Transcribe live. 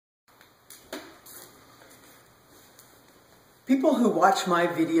People who watch my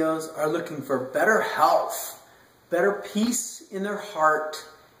videos are looking for better health, better peace in their heart,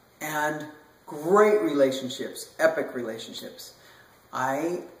 and great relationships, epic relationships.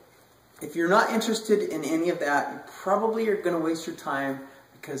 If you're not interested in any of that, you probably are going to waste your time,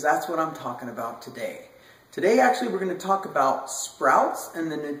 because that's what I'm talking about today. Today, actually, we're going to talk about sprouts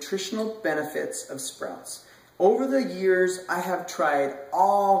and the nutritional benefits of sprouts. Over the years, I have tried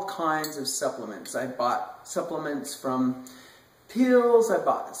all kinds of supplements. I bought supplements from pills, I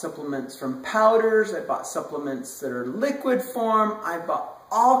bought supplements from powders, I bought supplements that are liquid form, I bought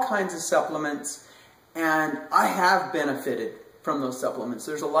all kinds of supplements, and I have benefited from those supplements.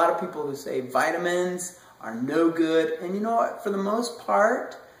 There's a lot of people who say vitamins are no good, and you know what, for the most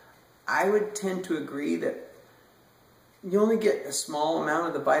part, I would tend to agree that you only get a small amount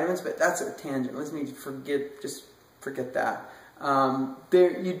of the vitamins, but that's a tangent. Let's just forget that.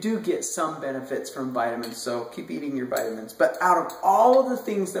 You do get some benefits from vitamins, so keep eating your vitamins. But out of all of the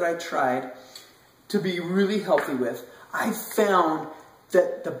things that I tried to be really healthy with, I found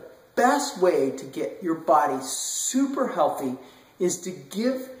that the best way to get your body super healthy is to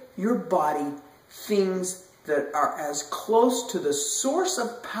give your body things that are as close to the source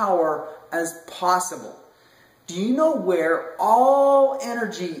of power as possible. Do you know where all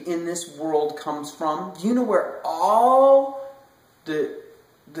energy in this world comes from? Do you know where all the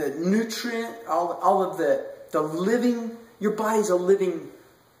nutrient, all of the living, your body's a living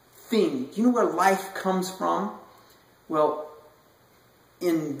thing. Do you know where life comes from? Well,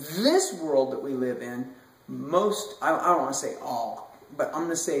 in this world that we live in, I don't want to say all, but I'm going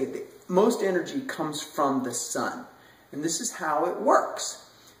to say that most energy comes from the sun. And this is how it works.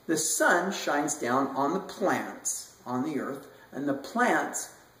 The sun shines down on the plants on the earth, and the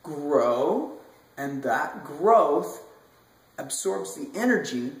plants grow, and that growth absorbs the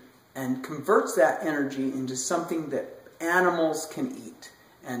energy and converts that energy into something that animals can eat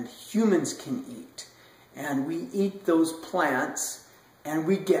and humans can eat. And we eat those plants and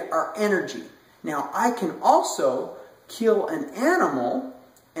we get our energy. Now, I can also kill an animal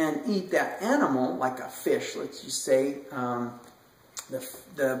and eat that animal, like a fish, let's just say.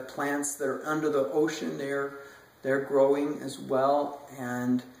 The plants that are under the ocean, they're growing as well,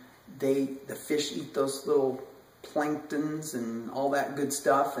 and the fish eat those little planktons and all that good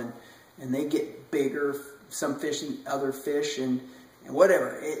stuff, and they get bigger. Some fish eat other fish, and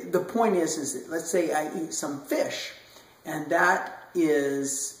whatever. The point is that, let's say I eat some fish, and that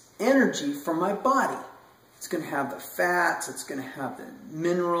is energy for my body. It's going to have the fats, it's going to have the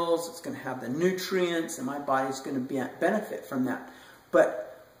minerals, it's going to have the nutrients, and my body's going to benefit from that.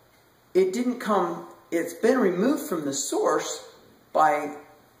 But it's been removed from the source by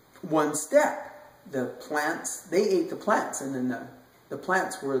one step. The plants, they ate the plants, and then the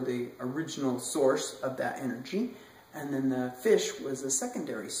plants were the original source of that energy, and then the fish was a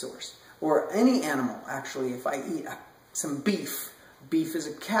secondary source. Or any animal, actually. If I eat some beef, beef is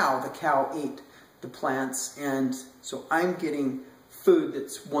a cow, the cow ate the plants, and so I'm getting food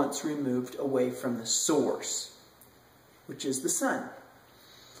that's once removed away from the source, which is the sun.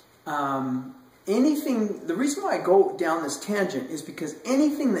 The reason why I go down this tangent is because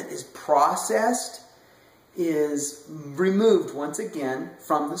anything that is processed is removed once again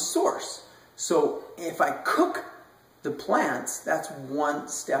from the source. So if I cook the plants, that's one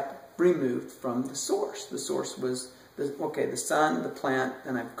step removed from the source. The source was the sun, the plant,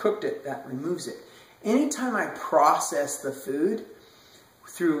 and I've cooked it, that removes it. Anytime I process the food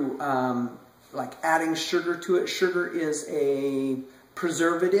through like adding sugar to it, sugar is a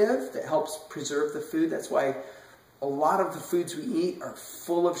preservative that helps preserve the food. That's why a lot of the foods we eat are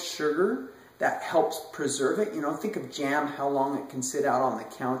full of sugar. That helps preserve it. You know, think of jam, how long it can sit out on the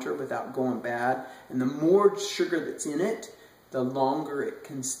counter without going bad. And the more sugar that's in it, the longer it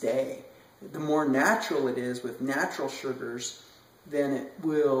can stay. The more natural it is with natural sugars, then it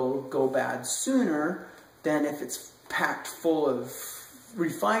will go bad sooner than if it's packed full of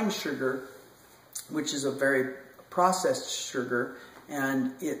refined sugar, which is a very processed sugar,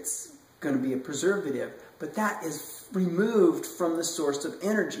 and it's going to be a preservative. But that is removed from the source of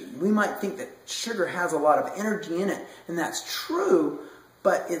energy. We might think that sugar has a lot of energy in it, and that's true,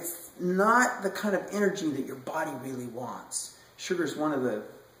 but it's not the kind of energy that your body really wants. Sugar is one of the...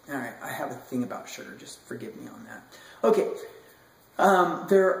 All right, I have a thing about sugar. Just forgive me on that. Okay,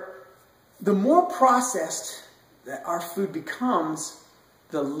 the more processed that our food becomes,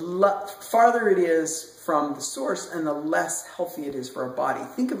 the farther it is from the source and the less healthy it is for our body.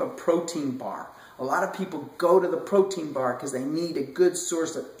 Think of a protein bar. A lot of people go to the protein bar because they need a good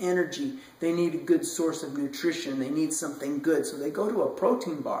source of energy. They need a good source of nutrition. They need something good. So they go to a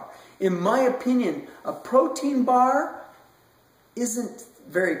protein bar. In my opinion, a protein bar isn't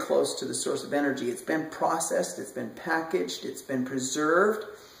very close to the source of energy. It's been processed, it's been packaged, it's been preserved,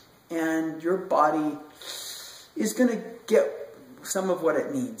 and your body is going to get some of what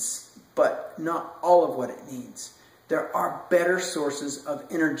it needs, but not all of what it needs. There are better sources of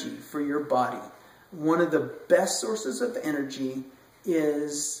energy for your body. One of the best sources of energy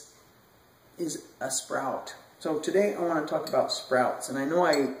is a sprout. So today I want to talk about sprouts, and I know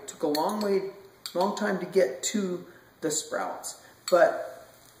I took a long time to get to the sprouts, but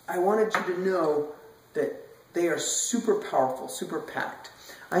I wanted you to know that they are super powerful, super packed.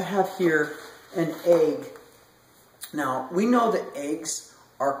 I have here an egg. Now, we know that eggs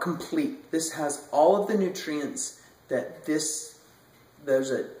are complete. This has all of the nutrients that if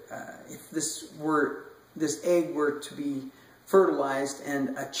this egg were to be fertilized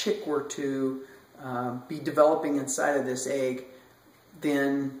and a chick were to be developing inside of this egg,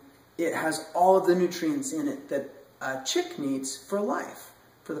 then it has all of the nutrients in it that a chick needs for life,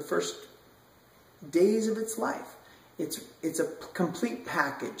 for the first days of its life. It's a complete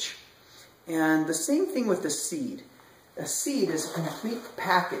package. And the same thing with the seed. A seed is a complete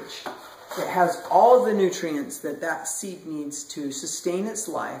package. It has all of the nutrients that seed needs to sustain its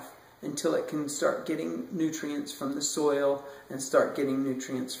life until it can start getting nutrients from the soil and start getting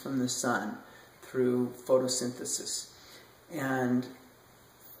nutrients from the sun through photosynthesis. And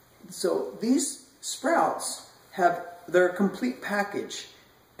so these sprouts they're a complete package.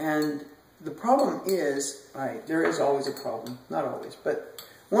 And the problem is, there is always a problem, not always, but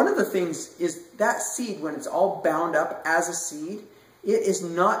one of the things is that seed, when it's all bound up as a seed, it is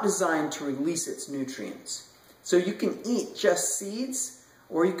not designed to release its nutrients. So you can eat just seeds,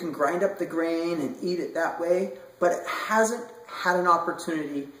 or you can grind up the grain and eat it that way, but it hasn't had an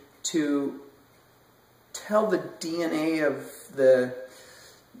opportunity to tell the DNA of the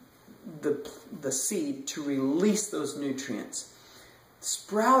seed to release those nutrients.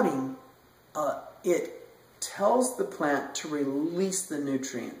 Sprouting, it tells the plant to release the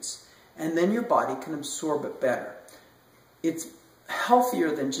nutrients, and then your body can absorb it better. It's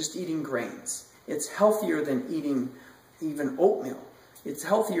healthier than just eating grains. It's healthier than eating even oatmeal. It's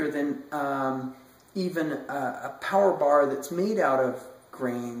healthier than even a power bar that's made out of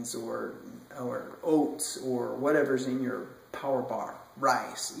grains or oats or whatever's in your power bar,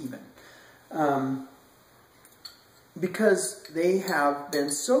 rice even. Because they have been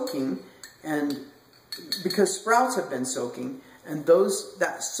soaking, and because sprouts have been soaking, and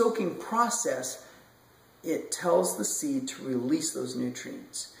that soaking process, it tells the seed to release those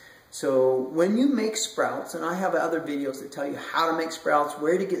nutrients. So when you make sprouts, and I have other videos that tell you how to make sprouts,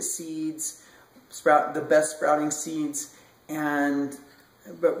 where to get seeds, the best sprouting seeds,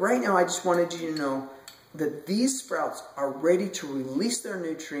 but right now I just wanted you to know that these sprouts are ready to release their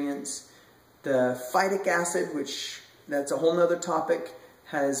nutrients. The phytic acid, which that's a whole nother topic,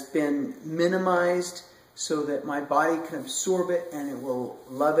 has been minimized so that my body can absorb it and it will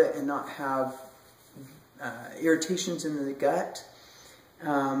love it and not have irritations in the gut.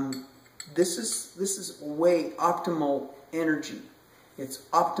 This is way optimal energy. It's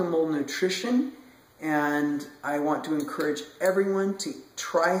optimal nutrition, and I want to encourage everyone to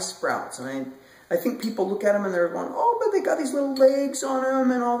try sprouts. And I think people look at them and they're going, oh, but they got these little legs on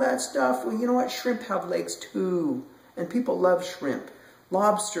them and all that stuff. Well, you know what? Shrimp have legs too. And people love shrimp.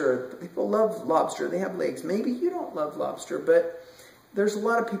 Lobster, people love lobster. They have legs. Maybe you don't love lobster, but there's a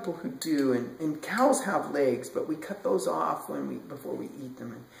lot of people who do. And cows have legs, but we cut those off before we eat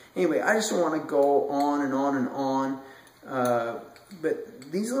them. And anyway, I just don't want to go on and on and on.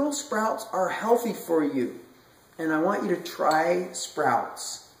 But these little sprouts are healthy for you. And I want you to try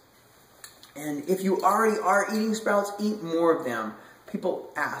sprouts. And if you already are eating sprouts, eat more of them. People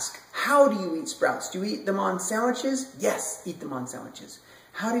ask, how do you eat sprouts? Do you eat them on sandwiches? Yes, eat them on sandwiches.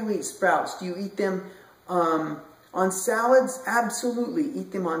 How do you eat sprouts? Do you eat them on salads? Absolutely,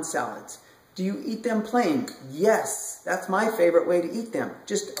 eat them on salads. Do you eat them plain? Yes, that's my favorite way to eat them.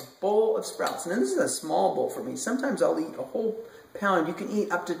 Just a bowl of sprouts. Now, this is a small bowl for me. Sometimes I'll eat a whole pound. You can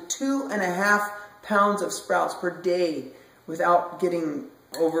eat up to 2.5 pounds of sprouts per day without getting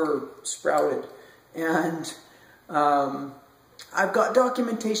over sprouted. And I've got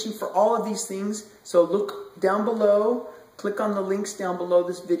documentation for all of these things, so look down below, click on the links down below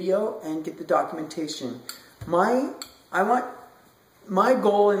this video and get the documentation. My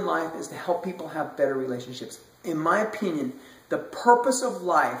goal in life is to help people have better relationships. In my opinion, the purpose of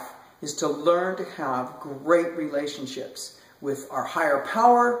life is to learn to have great relationships with our higher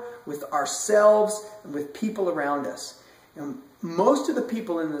power, with ourselves, and with people around us. And most of the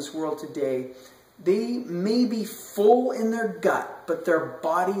people in this world today, they may be full in their gut, but their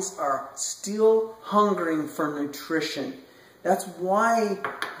bodies are still hungering for nutrition. That's why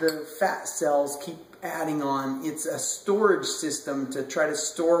the fat cells keep adding on. It's a storage system to try to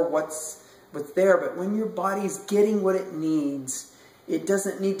store what's there. But when your body's getting what it needs, it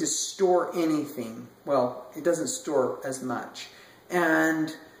doesn't need to store anything. Well, it doesn't store as much.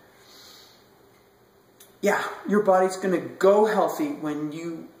 And yeah, your body's going to go healthy when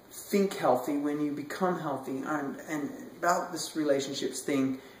you think healthy, when you become healthy. And about this relationships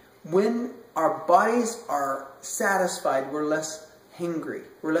thing, when our bodies are satisfied, we're less hungry.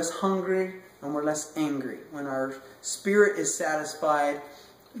 We're less hungry and we're less angry. When our spirit is satisfied,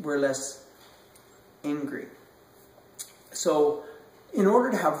 we're less angry. So in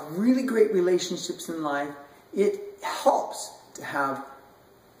order to have really great relationships in life, it helps to have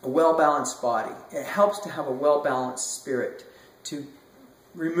a well-balanced body. It helps to have a well-balanced spirit, to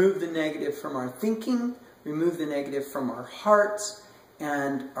remove the negative from our thinking, remove the negative from our hearts,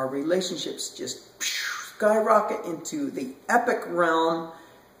 and our relationships just skyrocket into the epic realm.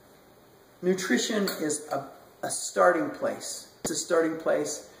 Nutrition is a starting place. It's a starting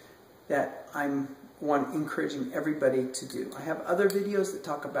place that I'm encouraging everybody to do. I have other videos that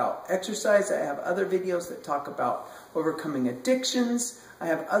talk about exercise. I have other videos that talk about overcoming addictions. I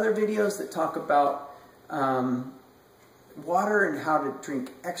have other videos that talk about water and how to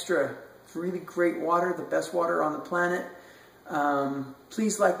drink extra really great water, the best water on the planet.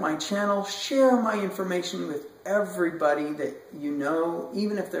 Please like my channel. Share my information with everybody that you know,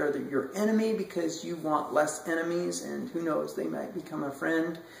 even if they're your enemy, because you want less enemies, and who knows, they might become a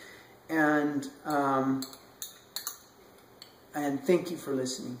friend. And thank you for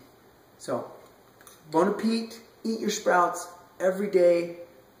listening. So, bon appetit, eat your sprouts every day.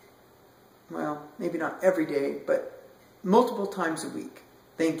 Well, maybe not every day, but multiple times a week.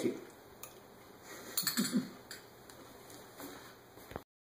 Thank you.